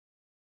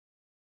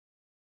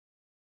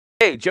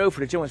Hey, Joe for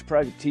the Jones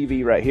Project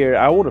TV right here.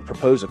 I want to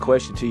propose a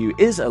question to you.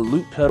 Is a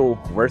loop pedal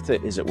worth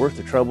it? Is it worth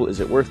the trouble? Is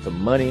it worth the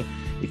money?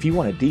 If you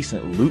want a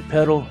decent loop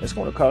pedal, it's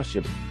going to cost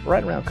you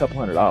right around a couple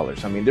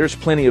 $100s. I mean, there's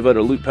plenty of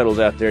other loop pedals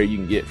out there you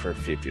can get for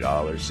 $50,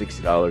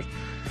 $60,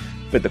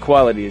 but the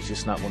quality is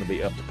just not going to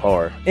be up to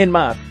par, in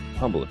my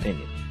humble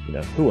opinion. You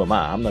know, who am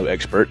I? I'm no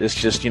expert. It's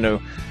just, you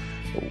know,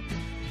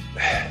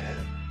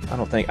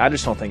 I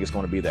just don't think it's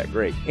going to be that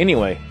great.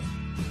 Anyway,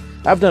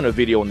 I've done a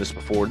video on this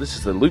before. This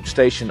is the Loop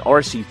Station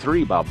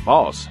RC3 by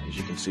Boss, as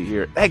you can see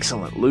here.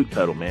 Excellent loop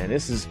pedal, man.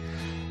 This is,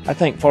 I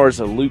think, far as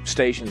the loop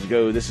stations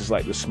go, this is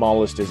like the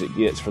smallest as it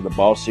gets for the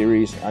Boss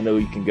series. I know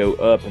you can go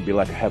up and be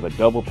like, have a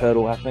double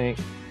pedal, I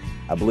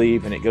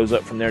believe, and it goes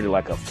up from there to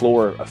like a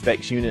floor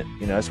effects unit.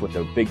 You know, that's what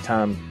the big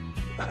time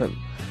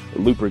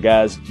looper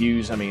guys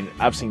use. I mean,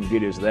 I've seen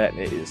videos of that, and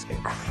it is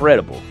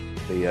incredible.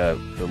 The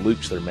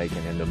loops they're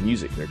making and the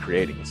music they're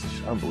creating. It's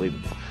just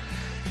unbelievable.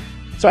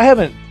 So I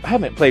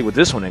haven't played with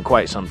this one in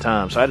quite some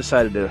time, so I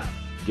decided to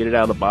get it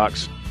out of the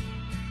box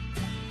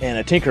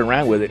and tinker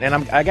around with it. And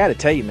I got to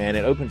tell you, man,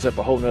 it opens up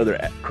a whole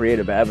nother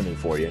creative avenue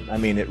for you. I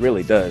mean, it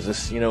really does.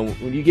 This, you know,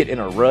 when you get in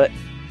a rut,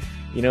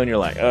 you know, and you're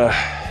like,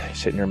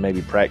 sitting there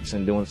maybe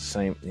practicing, doing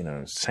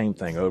the same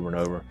thing over and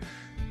over.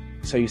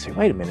 So you say,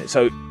 wait a minute.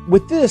 So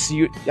with this,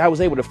 I was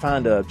able to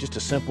find just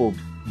a simple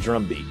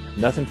drum beat,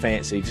 nothing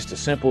fancy, just a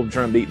simple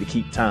drum beat to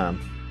keep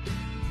time.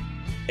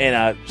 And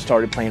I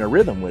started playing a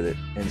rhythm with it.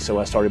 And so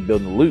I started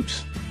building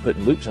loops,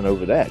 putting loops in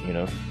over that, you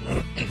know.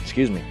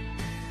 Excuse me.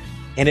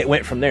 And it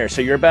went from there.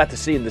 So you're about to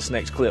see in this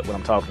next clip what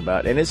I'm talking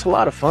about. And it's a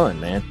lot of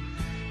fun, man.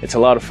 It's a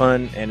lot of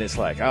fun. And it's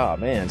like, oh,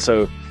 man.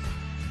 So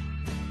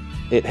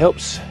it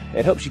helps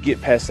you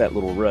get past that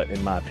little rut,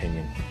 in my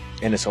opinion.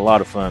 And it's a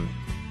lot of fun.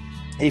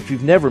 If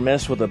you've never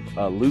messed with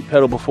a loop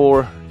pedal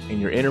before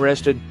and you're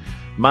interested,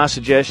 my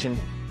suggestion,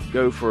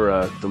 go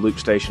for the Loop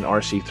Station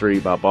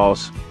RC3 by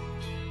Boss.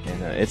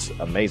 And it's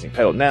amazing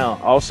pedal. Now,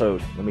 also,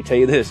 let me tell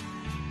you this.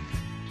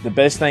 The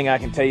best thing I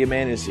can tell you,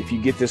 man, is if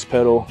you get this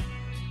pedal,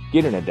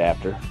 get an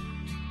adapter,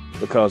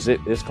 because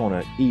it's going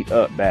to eat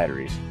up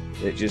batteries.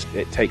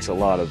 It takes a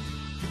lot of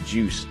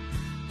juice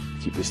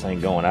to keep this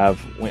thing going.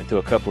 I've went through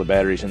a couple of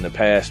batteries in the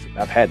past.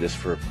 I've had it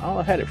for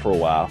a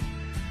while.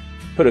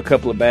 Put a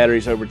couple of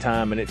batteries over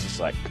time, and it's just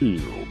like,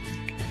 you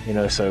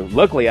know. So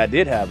luckily, I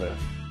did have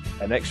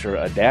an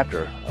extra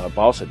adapter, a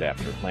Boss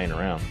adapter, laying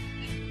around,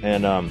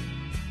 and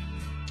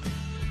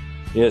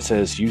yeah, it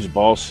says use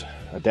Boss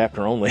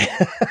adapter only.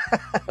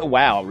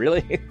 Wow,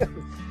 really?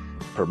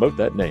 Promote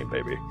that name,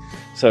 baby.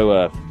 So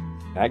I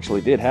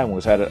actually did have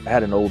one. I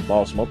had an old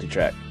Boss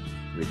multi-track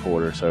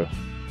recorder, so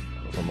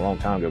from a long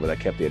time ago, but I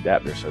kept the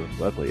adapter, so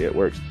luckily it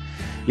works.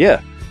 Yeah,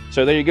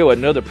 so there you go,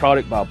 another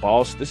product by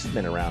Boss. This has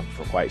been around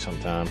for quite some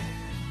time.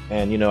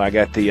 And, you know, I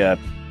got the,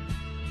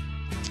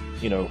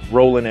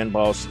 Roland and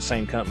Boss,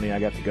 same company. I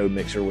got the Go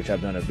Mixer, which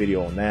I've done a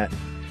video on that.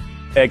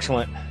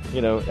 Excellent,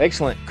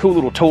 excellent, cool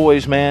little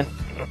toys, man.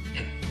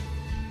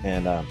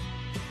 And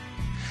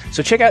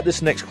so check out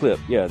this next clip.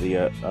 Yeah,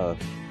 the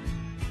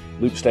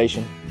Loop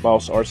Station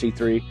Boss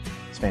RC3.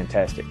 It's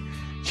fantastic.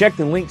 Check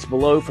the links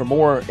below for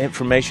more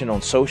information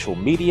on social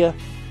media,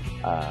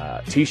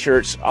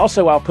 t-shirts.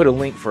 Also, I'll put a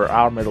link for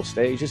Our Metal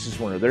Stage. This is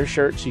one of their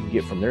shirts you can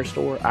get from their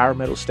store, Our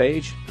Metal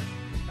Stage.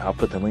 I'll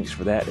put the links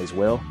for that as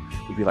well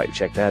if you'd like to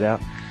check that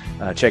out.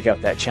 Check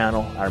out that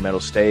channel, Our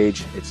Metal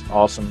Stage. It's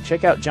awesome.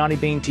 Check out Johnny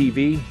Bean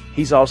TV.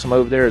 He's awesome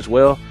over there as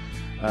well.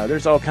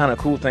 There's all kind of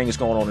cool things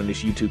going on in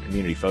this YouTube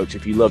community, folks.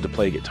 If you love to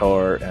play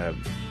guitar,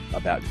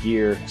 about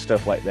gear,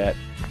 stuff like that,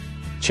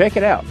 check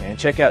it out, man.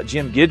 Check out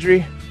Jim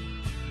Guidry,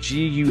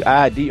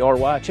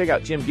 Guidry. Check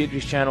out Jim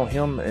Guidry's channel.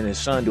 Him and his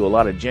son do a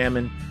lot of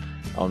jamming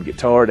on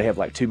guitar. They have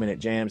like 2-minute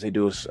jams. They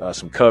do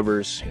some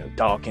covers,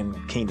 Dawkins,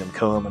 Kingdom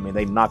Come. I mean,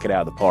 they knock it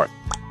out of the park.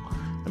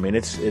 I mean,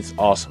 it's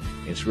awesome.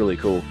 It's really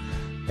cool.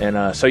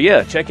 And so,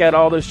 yeah, check out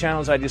all those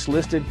channels I just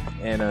listed,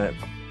 and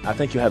I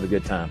think you'll have a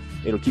good time.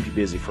 It'll keep you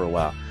busy for a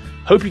while.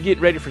 Hope you get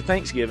ready for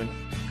Thanksgiving,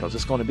 because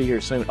it's going to be here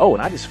soon. Oh,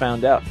 and I just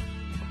found out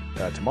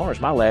tomorrow's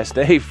my last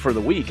day for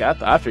the week.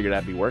 I figured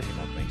I'd be working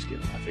on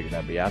Thanksgiving. I figured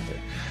I'd be out there.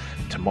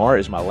 Tomorrow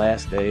is my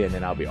last day, and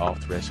then I'll be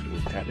off the rest of the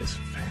week. That is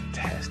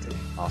fantastic.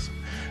 Awesome.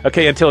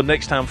 Okay, until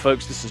next time,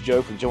 folks, this is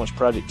Joe from the Jones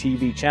Project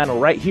TV channel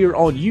right here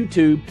on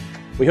YouTube.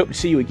 We hope to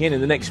see you again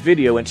in the next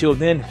video. Until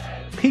then,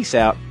 peace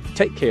out.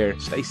 Take care.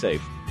 Stay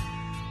safe.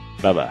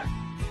 Bye-bye.